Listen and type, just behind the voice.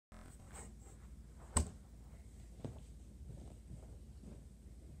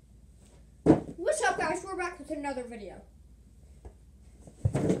we're back with another video.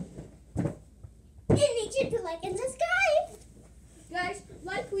 And make sure to like and subscribe. Guys,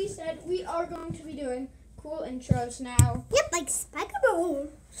 like we said, we are going to be doing cool intros now. Yep, like Spike-a-Boo.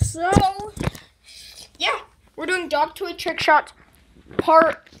 So, yeah, we're doing dog toy trick shots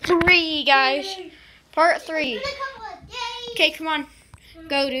part 3, guys. Part 3. In a couple of days. Okay, come on.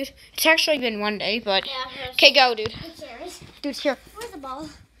 Go, dude. It's actually been 1 day, but... Yeah, Okay, go, dude. chairs. Dude's here. Where's the ball?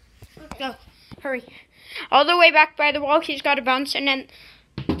 Okay. Go. Hurry. All the way back by the wall, he's got to bounce, and then...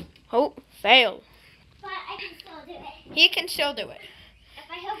 Oh, fail. But I can still do it. He can still do it. If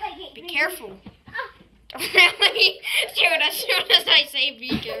I hope I get Be green. careful. Oh. Don't really shoot as soon as I say be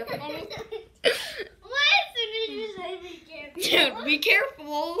careful. Why as soon as you say be careful? Dude, be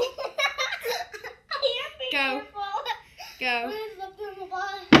careful. Be Go. careful. Go. Where's the purple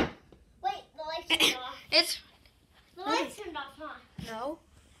ball? Wait, the lights turned off. It's... The lights turned off, huh? No.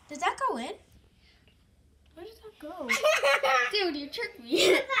 Did that go in? Where did that go? Dude, you tricked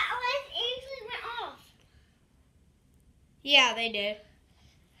me. That light actually went off. Yeah, they did.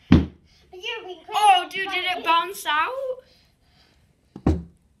 But you're being crazy. Oh, dude, did it bounce out?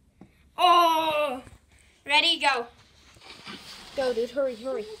 Oh. Ready, go. Go, dude, hurry,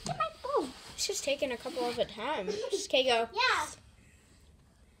 hurry. Get my phone. It's just taking a couple of a time. Okay, go. Yeah.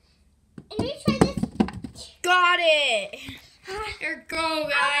 And we try this. Got it. There go,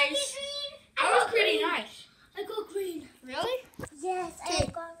 guys. That was pretty nice. I got green. Really? Yes, Okay.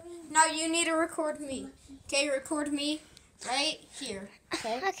 I got green. Now you need to record me. Okay, record me right here.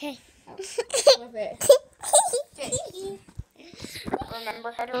 Okay? Okay. Flip it. Okay.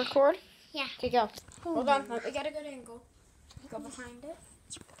 Remember how to record? Yeah. Okay, go. Hold on. Let me get a good angle. Go behind it.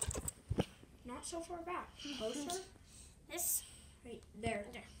 Not so far back. Closer. This. Right there.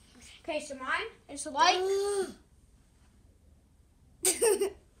 Okay, so mine is like...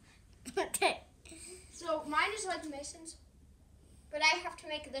 Okay. So mine is like Mason's, but I have to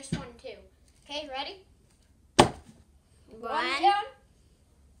make this one too. Okay, ready? One down.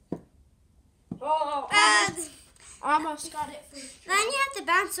 Oh, almost got it. Then you have to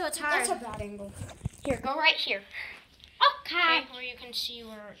bounce so it's hard. That's a bad angle. Here, go right here. Okay. Where you can see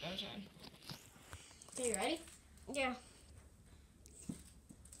where it goes in. Okay, you ready? Yeah.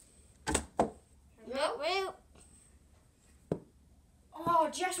 Wait. Oh,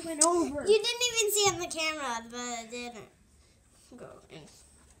 it just went over. You didn't even see it on the camera, but it didn't. Go in.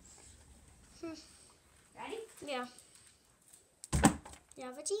 Ready? Yeah. You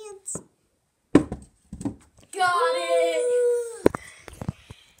have a chance. Got it.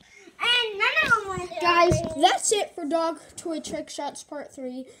 And none of them went Guys, that's it for Dog Toy Trick Shots Part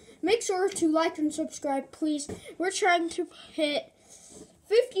 3. Make sure to like and subscribe, please. We're trying to hit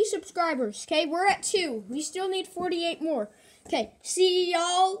 50 subscribers, okay? We're at 2. We still need 48 more. Okay, see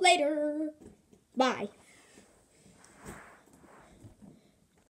y'all later. Bye.